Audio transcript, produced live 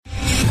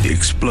The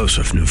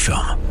explosive new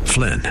film,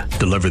 Flynn,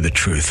 deliver the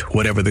truth,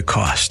 whatever the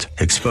cost,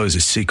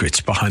 exposes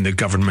secrets behind the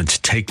government's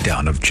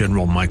takedown of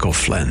General Michael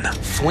Flynn.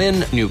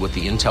 Flynn knew what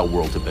the intel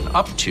world had been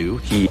up to.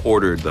 He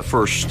ordered the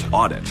first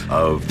audit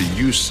of the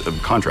use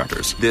of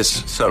contractors.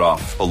 This set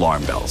off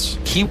alarm bells.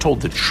 He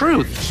told the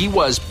truth. He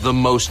was the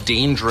most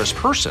dangerous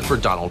person for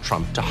Donald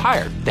Trump to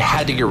hire. They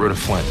had to get rid of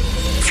Flynn.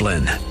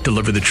 Flynn,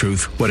 deliver the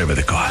truth, whatever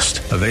the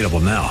cost. Available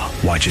now.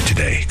 Watch it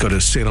today. Go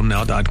to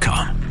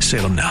salemnow.com.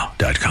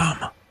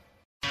 salemnow.com.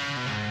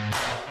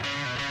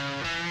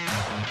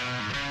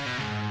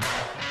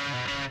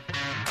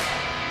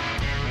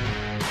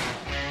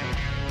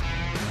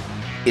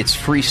 It's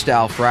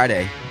Freestyle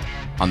Friday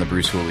on the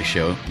Bruce Hooley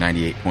Show,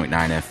 98.9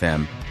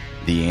 FM.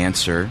 The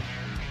Answer.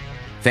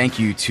 Thank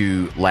you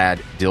to Lad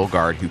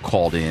Dilgard, who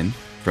called in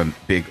from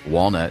Big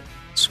Walnut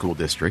School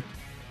District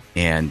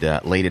and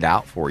laid it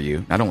out for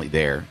you, not only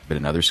there, but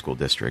in other school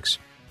districts.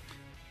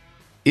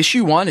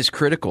 Issue 1 is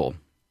critical.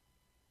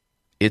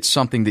 It's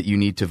something that you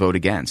need to vote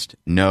against.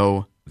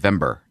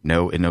 November.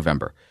 No in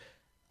November.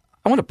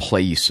 I want to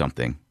play you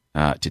something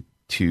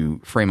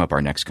to frame up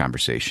our next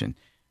conversation.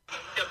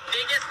 The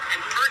biggest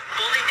and first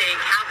bully they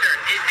encounter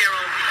is their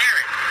own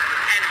parents.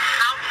 And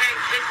how can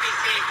kids be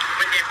safe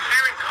when their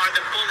parents are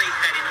the bullies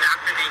that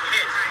indoctrinate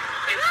kids?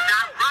 It's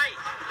not right.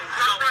 It's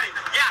not right.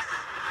 Yes.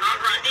 Not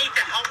right. We need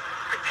to help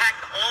protect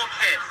all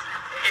kids.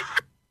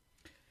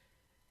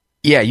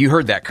 Yeah, you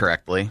heard that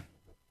correctly.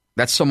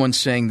 That's someone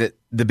saying that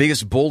the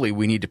biggest bully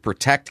we need to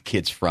protect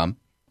kids from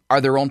are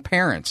their own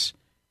parents.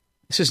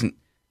 This isn't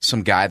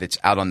some guy that's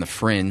out on the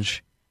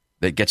fringe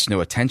that gets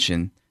no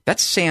attention.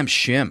 That's Sam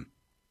Shim.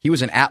 He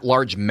was an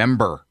at-large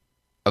member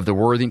of the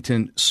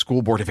Worthington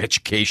School Board of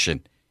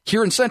Education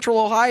here in Central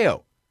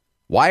Ohio.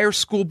 Why are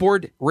school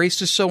board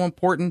races so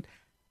important?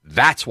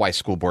 That's why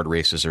school board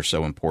races are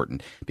so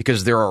important,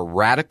 because there are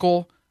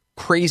radical,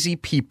 crazy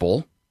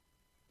people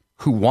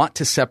who want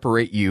to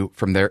separate you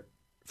from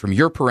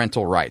your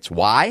parental rights.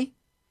 Why?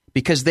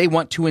 Because they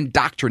want to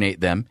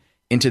indoctrinate them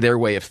into their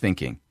way of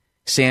thinking.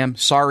 Sam,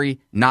 sorry,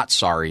 not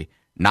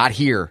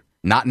here,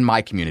 not in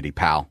my community,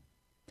 pal.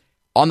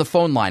 On the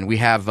phone line, we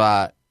have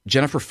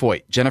Jennifer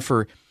Foit.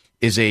 Jennifer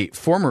is a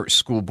former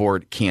school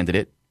board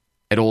candidate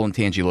at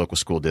Olentangy Local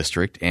School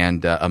District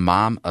and a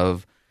mom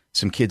of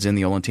some kids in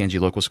the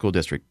Olentangy Local School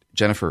District.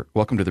 Jennifer,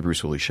 welcome to the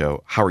Bruce Hooley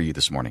Show. How are you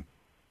this morning?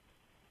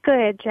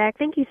 Good, Jack.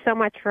 Thank you so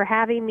much for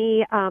having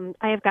me. I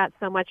have got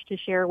so much to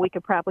share. We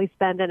could probably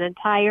spend an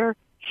entire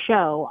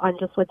show on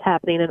just what's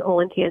happening in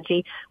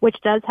Olentangy, which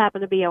does happen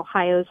to be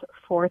Ohio's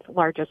fourth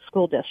largest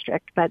school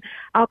district. But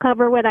I'll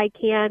cover what I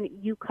can.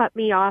 You cut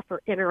me off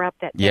or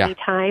interrupt at any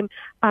time.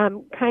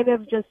 Kind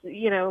of just,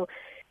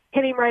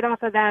 hitting right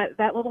off of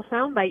that little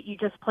soundbite you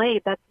just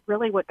played. That's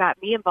really what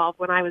got me involved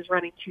when I was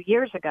running 2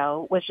 years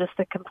ago, was just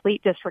the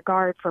complete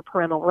disregard for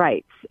parental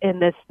rights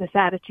and this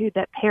attitude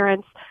that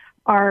parents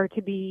are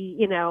to be,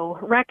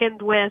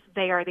 reckoned with.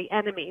 They are the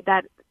enemy.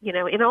 That, in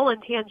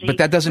Olentangy. But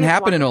that doesn't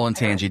happen in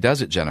Olentangy,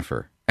 does it,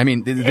 Jennifer? I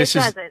mean,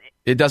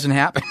 it doesn't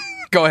happen.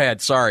 Go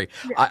ahead. Sorry.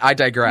 I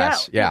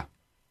digress. No. Yeah.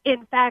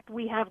 In fact,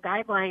 we have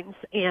guidelines,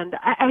 and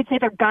I would say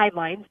they're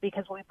guidelines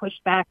because when we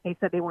pushed back, they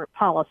said they weren't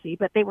policy,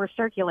 but they were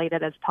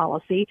circulated as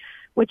policy,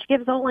 which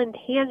gives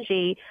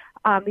Olentangy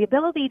the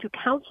ability to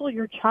counsel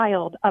your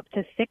child up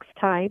to 6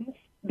 times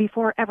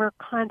before ever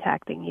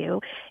contacting you.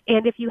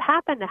 And if you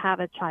happen to have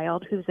a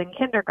child who's in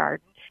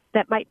kindergarten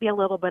that might be a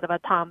little bit of a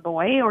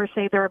tomboy, or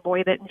say they're a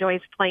boy that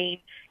enjoys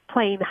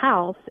playing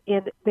house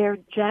and their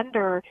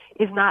gender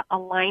is not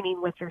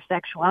aligning with their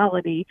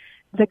sexuality,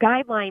 the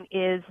guideline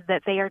is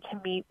that they are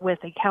to meet with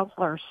a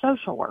counselor or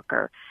social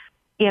worker.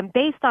 And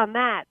based on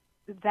that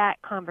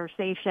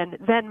conversation,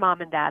 then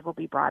mom and dad will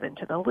be brought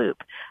into the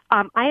loop.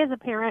 I, as a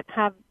parent,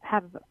 have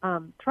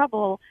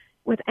trouble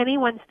with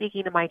anyone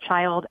speaking to my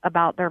child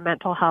about their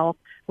mental health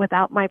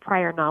without my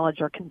prior knowledge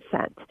or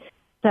consent.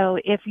 So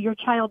if your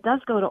child does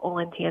go to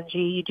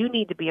Olentangy, you do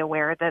need to be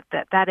aware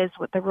that is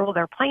what the rule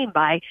they're playing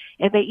by.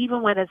 And they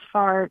even went as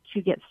far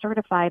to get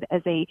certified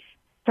as a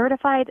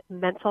certified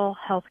mental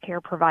health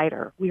care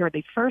provider. We are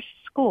the first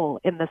school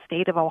in the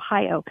state of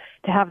Ohio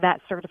to have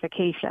that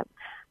certification.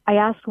 I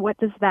asked, what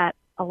does that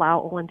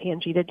allow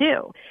Olentangy to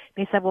do?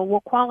 They said, well,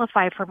 we'll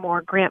qualify for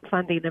more grant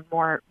funding and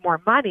more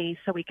money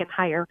so we can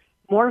hire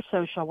more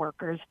social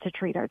workers to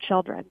treat our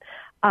children.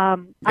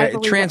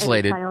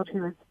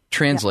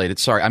 Translated.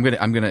 Sorry, I'm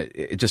gonna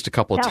just a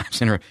couple of times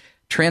interrupt.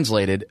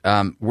 Translated.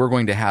 We're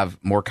going to have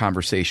more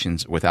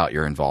conversations without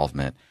your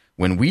involvement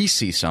when we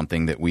see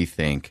something that we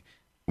think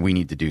we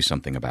need to do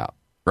something about.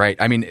 Right?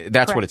 I mean,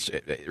 that's what it's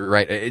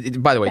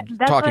right. By the way,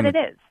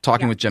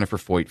 talking with Jennifer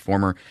Foit,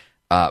 former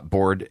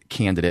board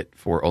candidate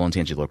for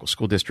Olentangy Local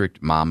School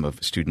District, mom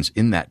of students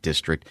in that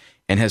district,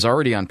 and has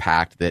already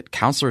unpacked that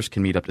counselors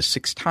can meet up to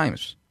 6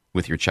 times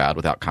with your child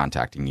without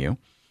contacting you.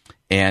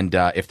 And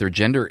if their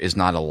gender is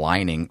not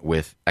aligning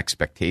with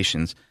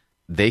expectations,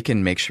 they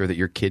can make sure that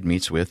your kid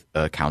meets with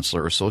a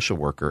counselor or social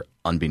worker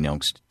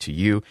unbeknownst to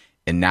you.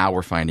 And now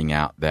we're finding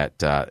out that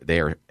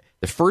they are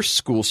the first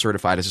school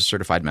certified as a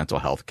certified mental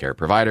health care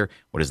provider.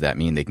 What does that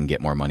mean? They can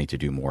get more money to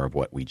do more of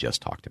what we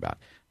just talked about.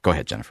 Go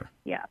ahead, Jennifer.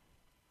 Yeah.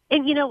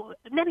 And,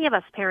 many of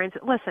us parents,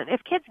 listen,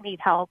 if kids need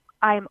help,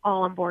 I'm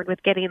all on board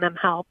with getting them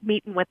help,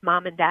 meeting with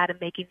mom and dad and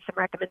making some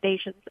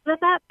recommendations. And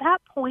at that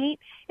point,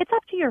 it's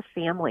up to your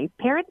family.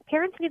 Parents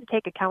need to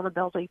take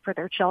accountability for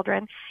their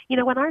children.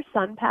 When our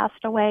son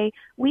passed away,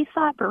 we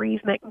sought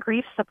bereavement and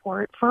grief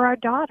support for our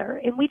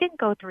daughter, and we didn't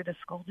go through the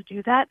school to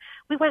do that.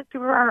 We went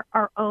through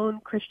our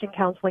own Christian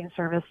counseling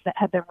service that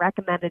had been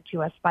recommended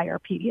to us by our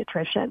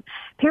pediatrician.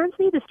 Parents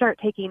need to start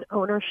taking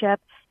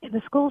ownership, and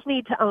the schools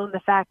need to own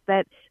the fact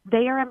that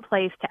they are in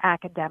place to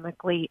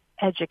academically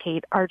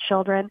educate our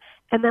children,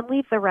 and then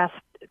leave the rest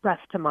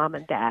to mom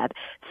and dad.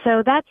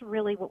 So that's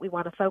really what we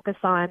want to focus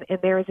on. And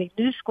there is a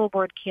new school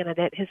board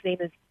candidate. His name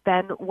is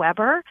Ben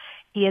Weber.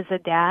 He is a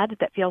dad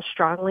that feels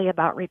strongly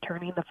about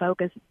returning the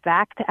focus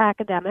back to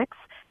academics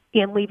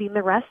and leaving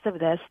the rest of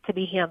this to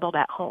be handled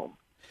at home.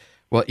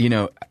 Well,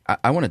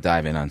 I want to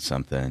dive in on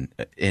something,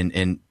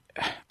 and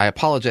I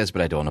apologize,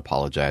 but I don't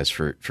apologize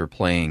for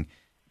playing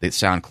the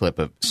sound clip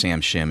of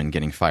Sam Shim and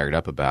getting fired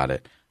up about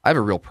it. I have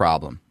a real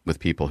problem with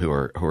people who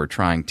are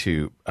trying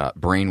to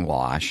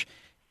brainwash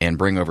and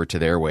bring over to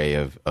their way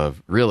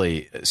of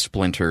really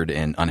splintered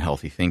and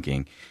unhealthy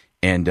thinking.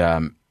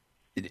 And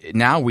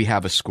now we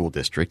have a school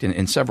district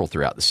and several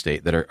throughout the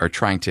state that are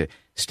trying to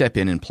step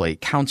in and play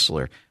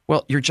counselor.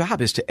 Well, your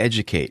job is to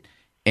educate.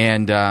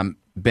 And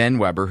Ben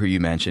Weber, who you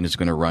mentioned, is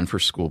going to run for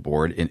school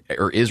board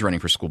or is running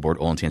for school board,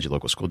 Olentangy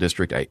Local School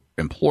District. I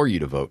implore you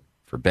to vote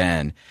for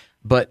Ben.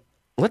 But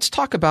let's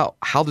talk about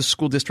how the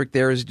school district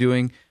there is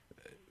doing,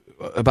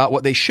 about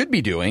what they should be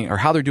doing or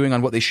how they're doing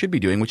on what they should be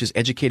doing, which is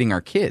educating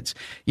our kids.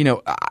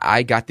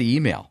 I got the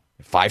email,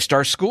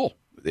 5-star school,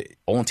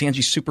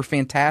 Olentangy's super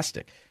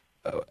fantastic.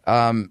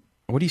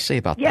 What do you say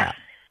about that?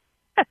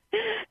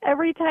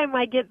 Every time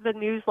I get the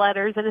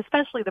newsletters, and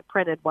especially the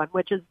printed one,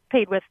 which is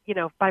paid with,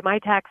 by my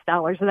tax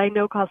dollars, and I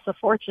know costs a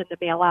fortune to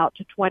mail out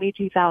to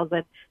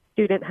 22,000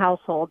 student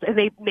households, and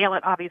they mail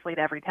it obviously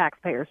to every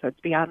taxpayer, so it's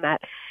beyond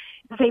that.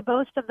 They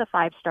boast of the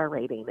 5-star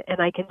rating,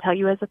 and I can tell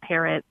you as a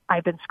parent,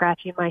 I've been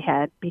scratching my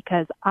head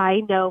because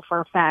I know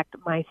for a fact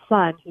my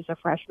son, who's a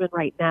freshman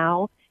right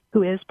now,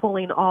 who is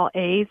pulling all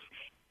A's,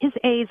 his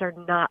A's are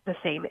not the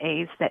same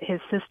A's that his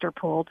sister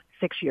pulled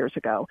 6 years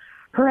ago.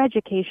 Her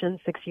education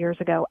 6 years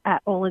ago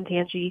at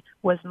Olentangy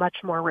was much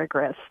more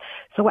rigorous.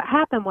 So what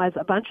happened was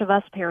a bunch of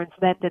us parents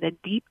then did a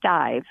deep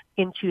dive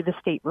into the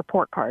state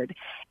report card.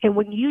 And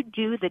when you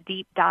do the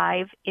deep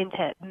dive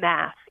into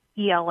math,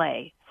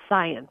 ELA,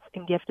 science,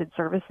 and gifted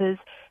services,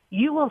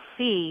 you will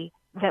see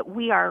that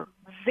we are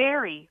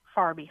very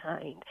far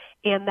behind.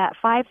 And that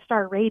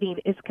 5-star rating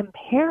is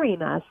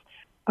comparing us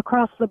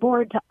across the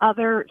board to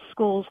other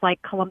schools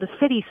like Columbus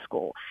City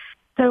School.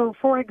 So,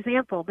 for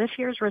example, this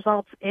year's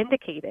results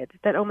indicated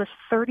that almost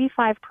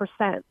 35%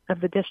 of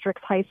the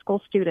district's high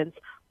school students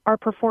are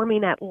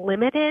performing at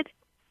limited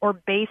or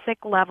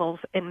basic levels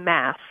in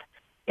math,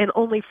 and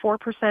only 4%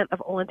 of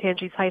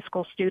Olentangy's high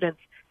school students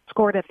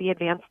scored at the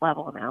advanced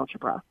level in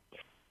algebra.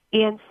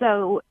 And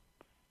so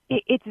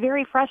it's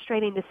very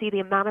frustrating to see the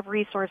amount of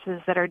resources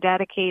that are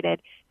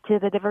dedicated to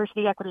the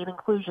Diversity, Equity, and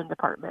Inclusion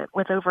Department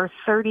with over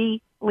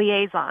 30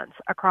 liaisons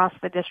across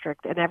the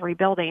district in every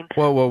building.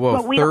 Whoa.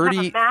 But we 30,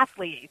 don't have a math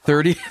liaison.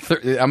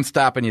 30, I'm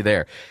stopping you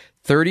there.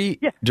 30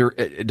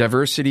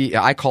 diversity,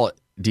 I call it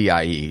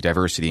DIE,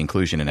 Diversity,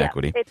 Inclusion, and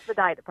Equity. It's the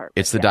DIE department.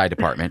 It's the DIE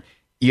department.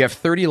 You have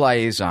 30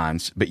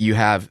 liaisons, but you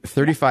have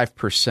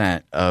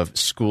 35% of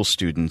school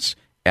students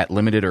at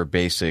limited or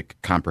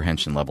basic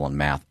comprehension level in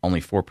math.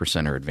 Only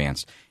 4% are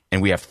advanced.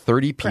 And we have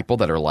 30 people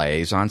that are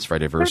liaisons for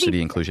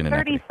diversity, inclusion, and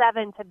equity.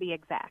 37 to be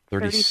exact.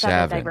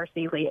 37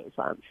 diversity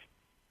liaisons.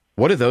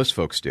 What do those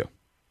folks do?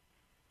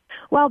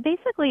 Well,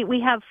 basically, we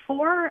have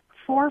four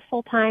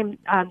full-time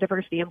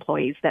diversity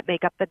employees that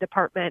make up the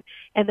department.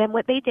 And then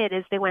what they did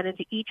is they went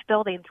into each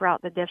building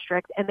throughout the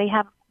district, and they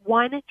have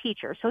one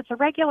teacher. So it's a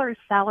regular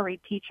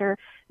salaried teacher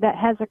that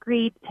has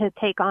agreed to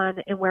take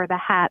on and wear the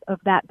hat of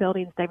that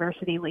building's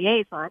diversity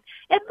liaison.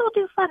 And they'll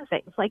do fun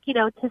things like,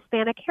 it's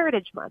Hispanic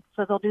Heritage Month.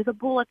 So they'll do the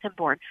bulletin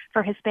board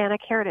for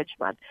Hispanic Heritage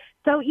Month.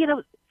 So,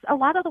 a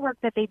lot of the work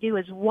that they do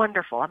is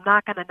wonderful. I'm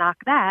not going to knock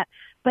that.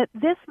 But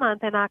this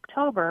month in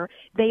October,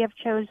 they have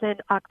chosen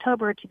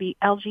October to be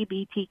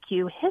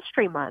LGBTQ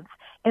History Month.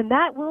 And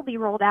that will be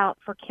rolled out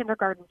for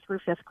kindergarten through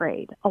 5th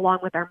grade, along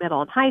with our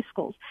middle and high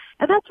schools.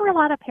 And that's where a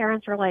lot of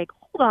parents are like,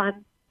 hold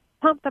on,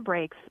 pump the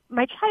brakes.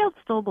 My child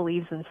still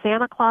believes in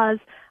Santa Claus.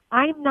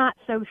 I'm not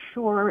so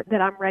sure that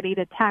I'm ready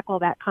to tackle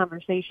that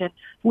conversation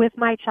with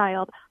my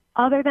child,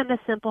 other than the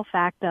simple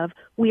fact of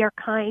we are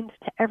kind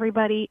to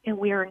everybody and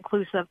we are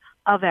inclusive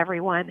of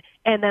everyone,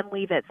 and then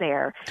leave it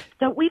there.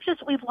 So we've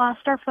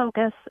lost our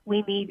focus.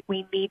 We need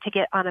to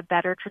get on a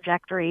better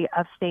trajectory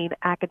of staying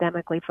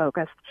academically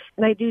focused.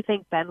 And I do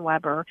think Ben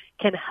Weber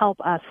can help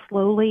us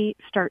slowly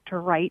start to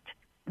right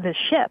the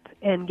ship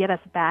and get us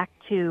back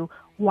to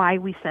why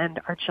we send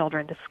our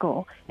children to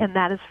school, and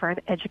that is for an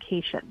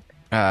education.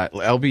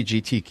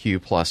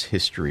 LGBTQ plus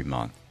History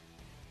Month.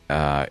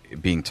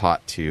 being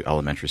taught to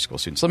elementary school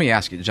students. Let me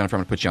ask you, Jennifer, I'm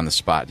going to put you on the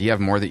spot. Do you have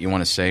more that you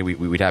want to say?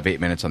 We'd have 8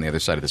 minutes on the other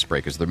side of this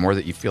break. Is there more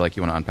that you feel like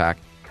you want to unpack?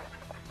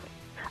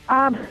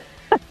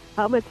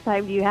 How much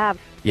time do you have?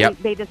 Yep.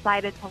 They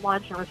decided to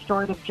launch a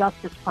restorative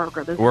justice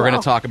program as We're well.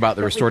 going to talk about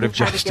the So we restorative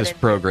can kinda get justice into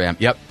it. program.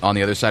 Yep, on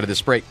the other side of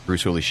this break.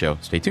 Bruce Hooley Show.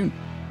 Stay tuned.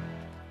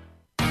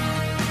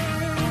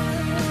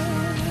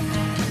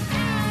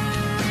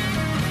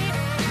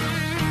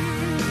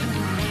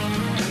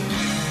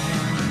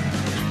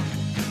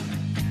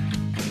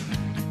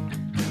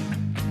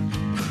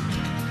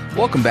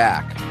 Welcome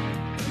back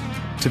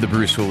to the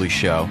Bruce Hooley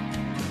Show.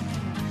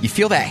 You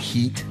feel that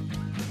heat?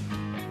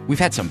 We've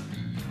had some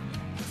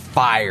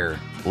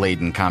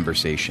fire-laden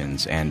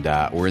conversations, and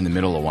we're in the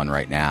middle of one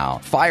right now.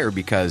 Fire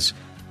because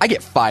I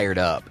get fired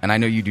up, and I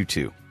know you do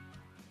too.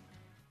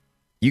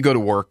 You go to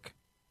work,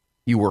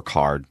 you work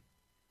hard,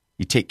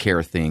 you take care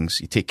of things,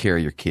 you take care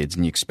of your kids,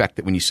 and you expect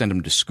that when you send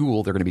them to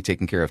school, they're going to be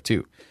taken care of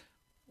too.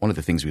 One of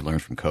the things we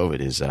learned from COVID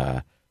is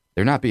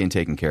they're not being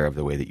taken care of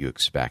the way that you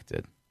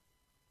expected.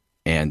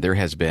 And there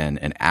has been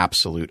an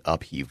absolute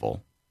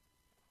upheaval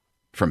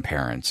from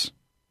parents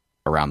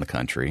around the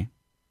country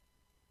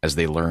as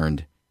they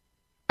learned.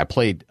 I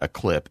played a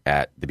clip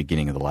at the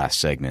beginning of the last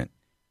segment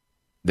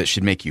that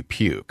should make you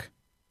puke.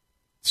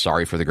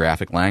 Sorry for the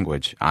graphic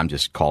language. I'm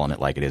just calling it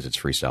like it is. It's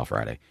Freestyle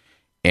Friday.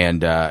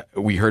 And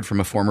we heard from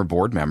a former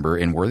board member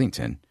in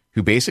Worthington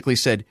who basically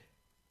said,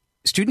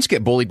 students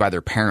get bullied by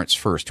their parents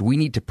first. We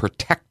need to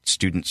protect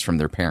students from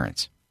their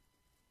parents.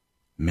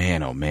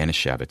 Man, oh,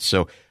 Manischewitz.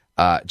 So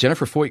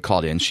Jennifer Foit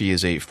called in. She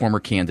is a former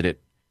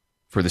candidate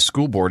for the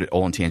school board at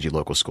Olentangy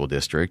Local School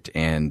District.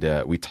 And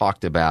we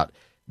talked about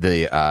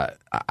the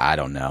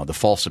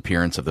false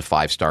appearance of the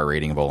 5-star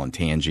rating of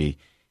Olentangy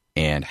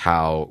and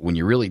how when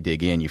you really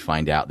dig in, you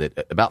find out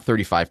that about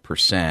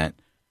 35%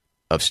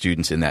 of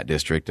students in that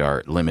district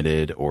are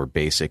limited or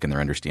basic in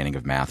their understanding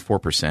of math.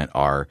 4%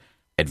 are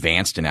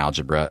advanced in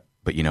algebra.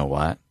 But you know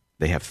what?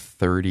 They have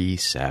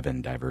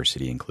 37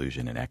 diversity,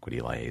 inclusion, and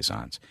equity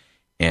liaisons.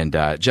 And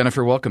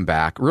Jennifer, welcome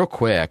back. Real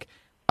quick,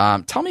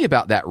 tell me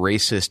about that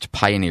racist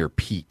Pioneer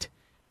Pete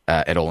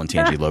at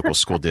Olentangy Local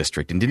School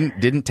District. And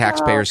didn't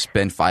taxpayers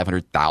spend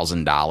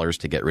 $500,000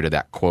 to get rid of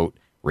that, quote,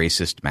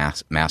 racist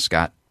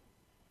mascot?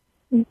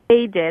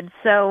 They did.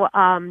 So,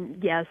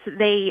 yes,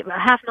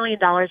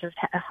 $500,000 of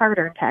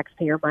hard-earned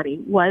taxpayer money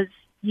was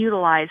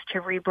utilized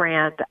to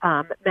rebrand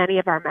many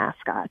of our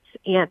mascots.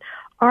 And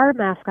our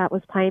mascot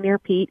was Pioneer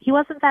Pete. He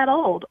wasn't that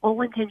old.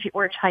 Olentangy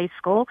Orange High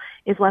School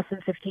is less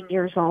than 15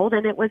 years old,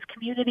 and it was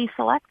community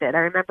selected. I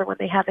remember when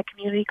they had the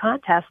community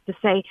contest to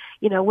say,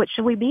 what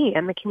should we be?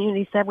 And the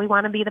community said, we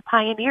want to be the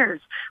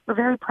Pioneers. We're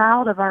very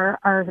proud of our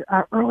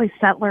early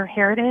settler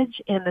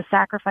heritage and the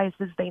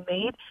sacrifices they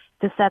made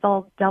to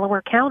settle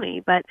Delaware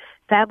County. But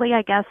sadly,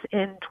 I guess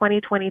in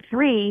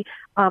 2023,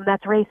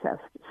 that's racist.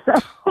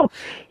 So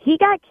he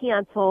got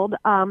canceled.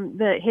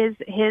 His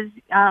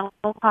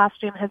little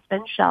costume has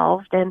been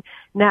shelved, and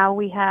now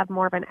we have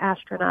more of an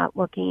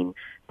astronaut-looking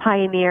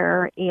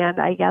pioneer, and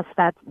I guess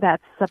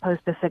that's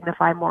supposed to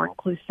signify more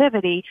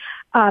inclusivity.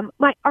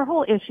 Our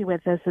whole issue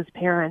with this as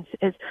parents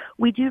is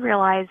we do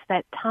realize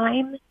that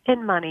time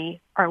and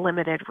money are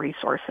limited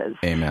resources.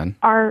 Amen.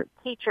 Our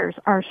teachers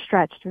are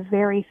stretched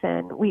very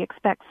thin. We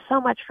expect so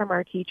much from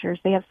our teachers.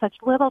 They have such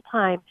little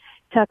time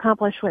to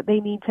accomplish what they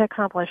need to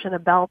accomplish in a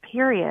bell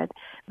period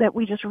that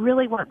we just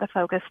really want the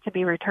focus to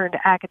be returned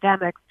to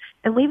academics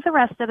and leave the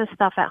rest of the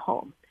stuff at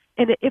home.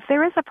 And if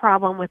there is a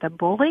problem with a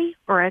bully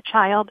or a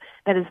child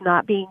that is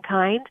not being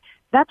kind,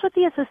 that's what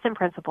the assistant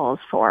principal is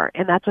for,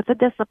 and that's what the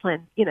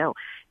discipline,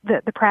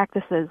 the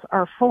practices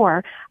are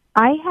for.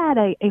 I had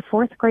a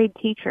fourth grade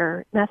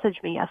teacher message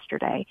me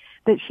yesterday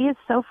that she is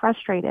so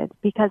frustrated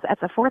because at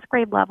the fourth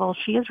grade level,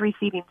 she is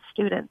receiving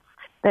students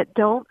that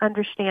don't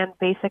understand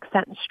basic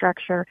sentence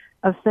structure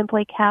of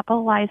simply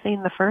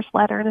capitalizing the first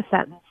letter in a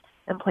sentence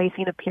and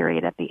placing a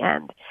period at the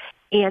end.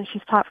 And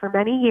she's taught for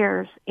many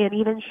years, and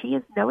even she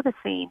is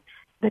noticing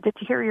the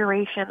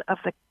deterioration of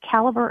the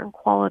caliber and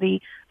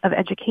quality of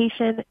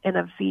education and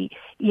of the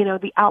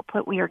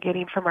output we are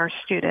getting from our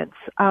students.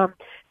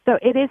 So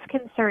it is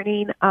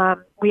concerning.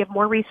 We have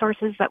more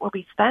resources that will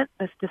be spent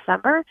this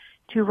December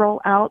to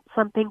roll out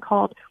something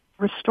called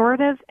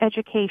restorative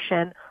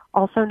education,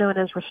 also known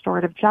as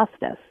restorative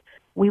justice.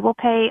 We will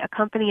pay a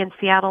company in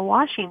Seattle,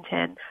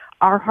 Washington,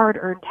 our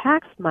hard-earned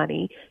tax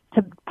money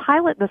to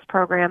pilot this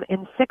program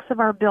in 6 of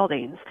our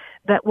buildings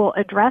that will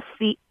address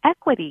the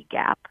equity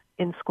gap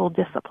in school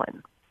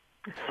discipline.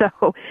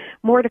 So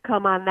more to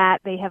come on that.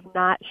 They have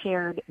not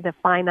shared the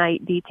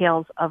finite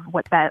details of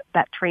what that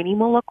training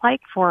will look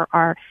like for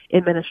our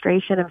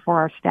administration and for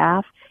our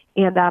staff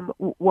and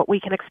what we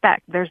can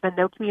expect. There's been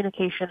no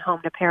communication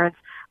home to parents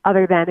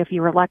other than if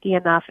you were lucky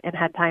enough and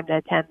had time to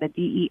attend the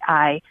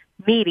DEI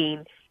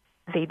meeting,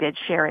 they did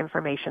share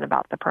information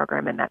about the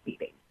program in that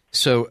meeting.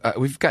 So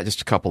we've got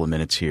just a couple of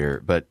minutes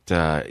here, but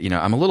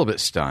I'm a little bit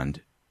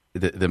stunned.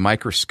 The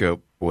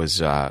microscope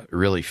was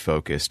really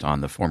focused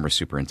on the former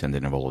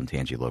superintendent of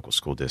Olentangy Local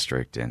School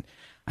District, and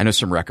I know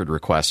some record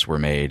requests were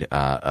made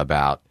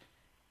about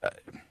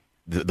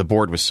the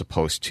board was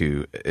supposed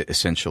to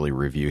essentially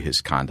review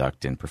his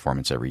conduct and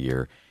performance every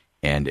year.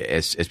 And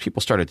as people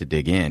started to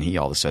dig in, he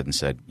all of a sudden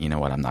said, "You know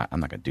what? I'm not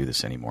going to do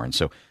this anymore." And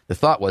so the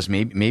thought was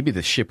maybe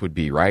the ship would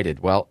be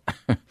righted. Well,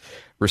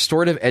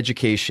 restorative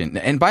education.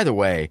 And by the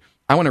way,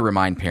 I want to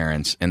remind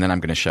parents, and then I'm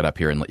going to shut up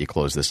here and let you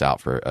close this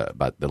out for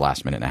about the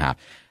last minute and a half.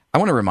 I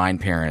want to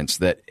remind parents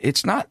that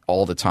it's not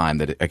all the time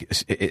that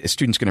a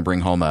student's going to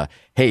bring home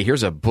hey,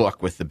 here's a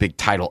book with the big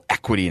title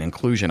Equity and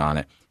Inclusion on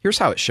it. Here's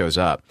how it shows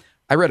up.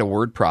 I read a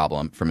word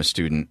problem from a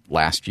student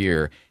last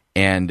year,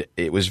 and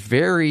it was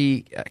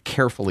very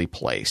carefully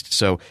placed.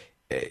 So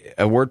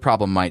a word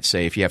problem might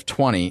say if you have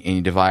 20 and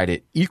you divide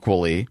it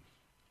equally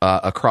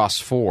across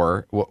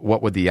 4,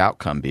 what would the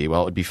outcome be?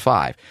 Well, it would be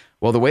 5.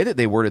 Well, the way that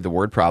they worded the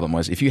word problem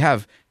was if you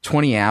have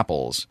 20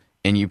 apples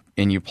and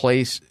you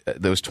place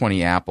those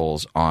 20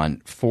 apples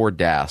on 4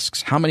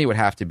 desks, how many would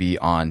have to be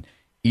on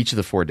each of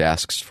the 4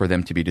 desks for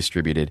them to be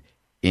distributed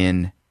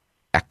in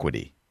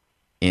equity?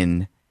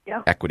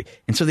 Equity.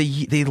 And so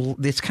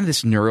it's kind of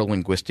this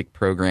neuro-linguistic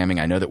programming.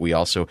 I know that we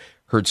also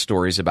heard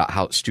stories about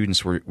how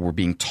students were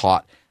being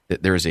taught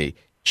that there is a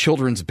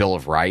Children's Bill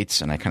of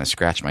Rights, and I kind of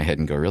scratch my head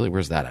and go, really,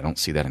 where's that? I don't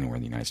see that anywhere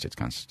in the United States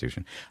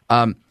Constitution.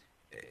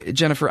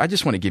 Jennifer, I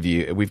just want to give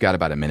you, we've got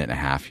about a minute and a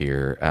half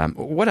here.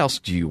 What else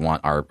do you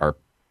want our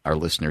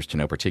listeners to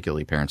know,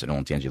 particularly parents at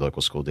Olentangy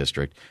Local School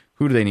District?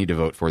 Who do they need to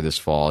vote for this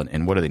fall,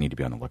 and what do they need to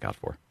be on the lookout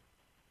for?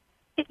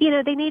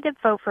 They need to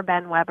vote for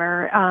Ben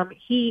Weber.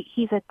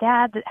 He's a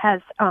dad that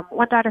has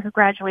one daughter who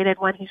graduated,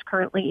 one who's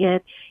currently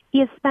in. He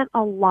has spent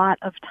a lot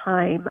of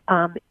time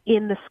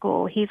in the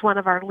school. He's one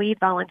of our lead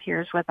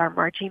volunteers with our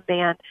marching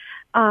band.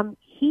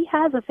 He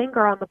has a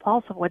finger on the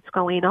pulse of what's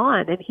going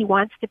on, and he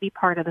wants to be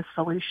part of the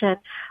solution.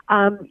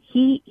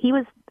 He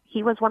was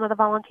one of the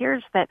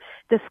volunteers that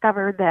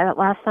discovered that at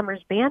last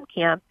summer's band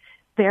camp,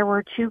 there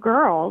were 2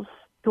 girls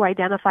who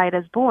identified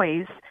as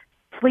boys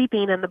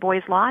sleeping in the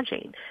boys'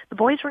 lodging. The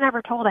boys were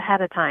never told ahead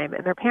of time,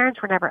 and their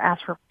parents were never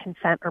asked for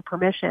consent or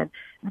permission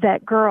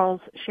that girls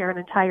share an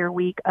entire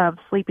week of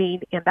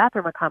sleeping and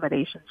bathroom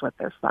accommodations with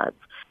their sons.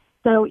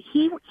 So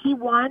he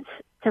wants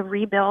to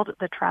rebuild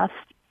the trust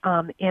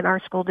in our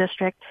school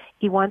district.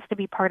 He wants to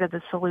be part of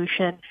the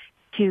solution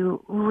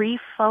to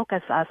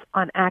refocus us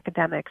on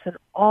academics and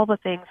all the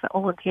things that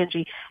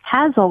Olentangy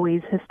has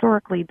always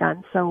historically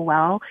done so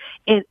well,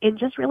 and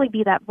just really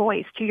be that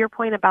voice. To your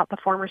point about the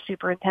former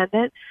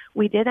superintendent,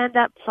 we did end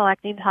up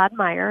selecting Todd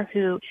Meyer,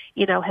 who,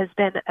 has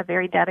been a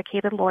very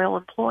dedicated, loyal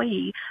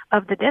employee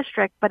of the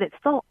district, but it's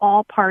still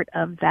all part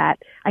of that,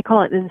 I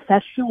call it an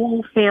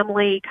incestual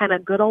family, kind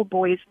of good old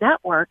boys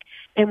network.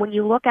 And when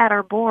you look at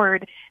our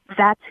board,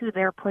 that's who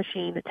they're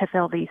pushing to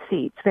fill these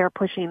seats. They're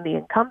pushing the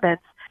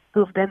incumbents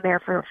who've been there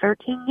for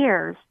 13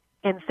 years,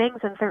 and things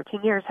in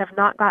 13 years have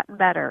not gotten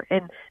better.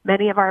 In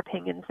many of our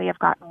opinions, they have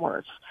gotten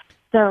worse.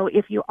 So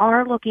if you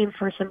are looking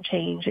for some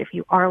change, if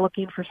you are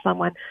looking for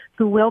someone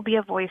who will be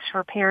a voice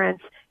for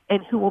parents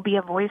and who will be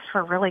a voice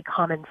for really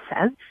common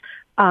sense,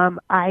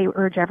 I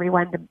urge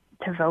everyone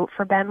to vote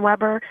for Ben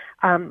Weber.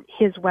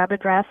 His web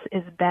address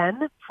is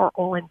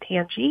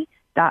benforolentangy.com.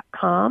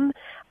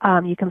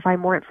 You can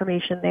find more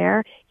information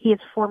there. He is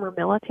former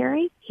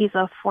military. He's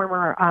a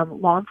former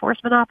law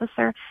enforcement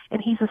officer, and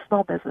he's a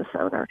small business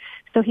owner.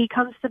 So he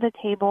comes to the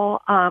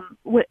table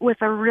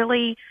with a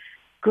really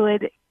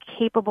good,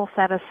 capable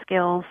set of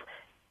skills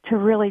to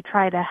really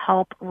try to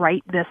help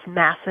right this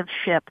massive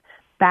ship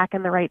back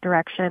in the right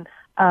direction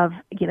of,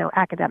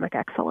 academic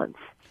excellence.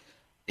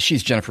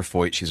 She's Jennifer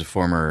Foit. She's a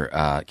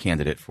former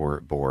candidate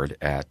for board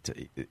at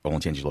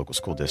Olentangy Local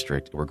School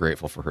District. We're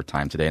grateful for her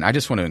time today. And I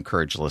just want to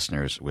encourage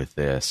listeners with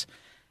this.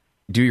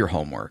 Do your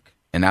homework.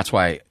 And that's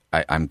why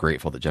I'm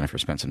grateful that Jennifer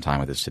spent some time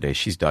with us today.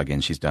 She's dug in.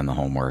 She's done the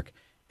homework.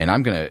 And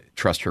I'm going to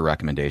trust her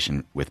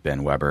recommendation with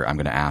Ben Weber. I'm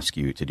going to ask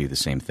you to do the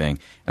same thing.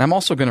 And I'm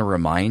also going to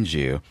remind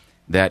you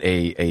that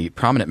a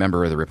prominent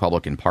member of the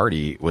Republican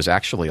Party was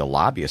actually a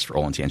lobbyist for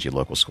Olentangy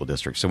Local School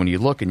District. So when you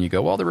look and you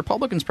go, well, the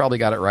Republicans probably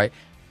got it right,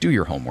 do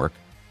your homework.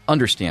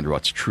 Understand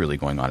what's truly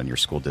going on in your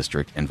school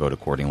district and vote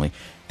accordingly.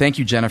 Thank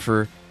you,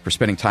 Jennifer, for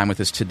spending time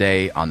with us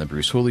today on the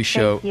Bruce Hooley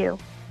Show. Thank you.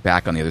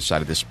 Back on the other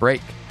side of this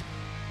break.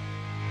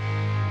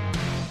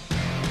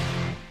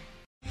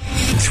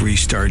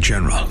 3-star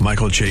General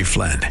Michael J.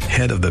 Flynn,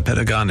 head of the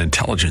Pentagon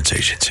Intelligence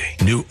Agency,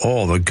 knew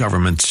all the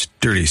government's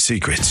dirty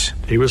secrets.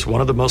 He was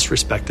one of the most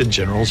respected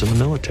generals in the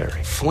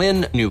military.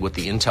 Flynn knew what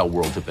the intel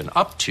world had been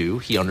up to.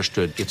 He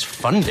understood its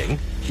funding.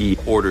 He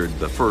ordered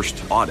the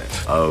first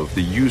audit of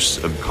the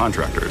use of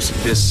contractors.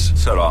 This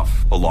set off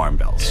alarm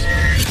bells.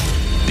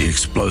 The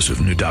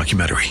explosive new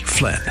documentary,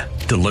 Flynn,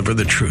 Deliver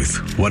the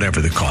Truth, Whatever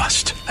the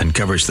Cost,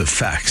 uncovers the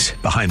facts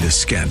behind this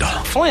scandal.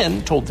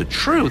 Flynn told the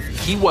truth.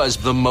 He was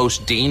the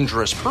most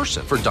dangerous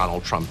person for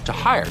Donald Trump to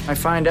hire. I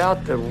find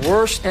out the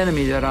worst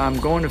enemy that I'm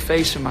going to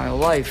face in my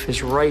life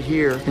is right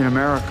here in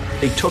America.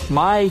 They took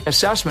my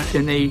assessment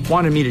and they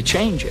wanted me to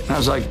change it. And I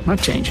was like, I'm not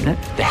changing it.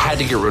 They had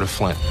to get rid of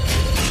Flynn.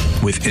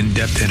 With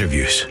in-depth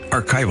interviews,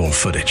 archival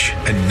footage,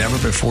 and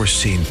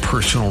never-before-seen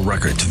personal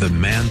records of the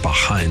man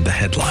behind the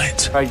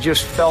headlines. I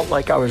just felt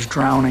like I was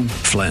drowning.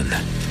 Flynn,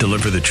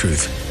 deliver the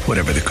truth,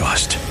 whatever the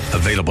cost.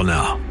 Available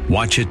now.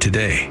 Watch it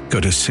today.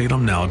 Go to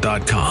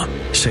salemnow.com.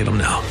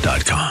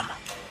 salemnow.com.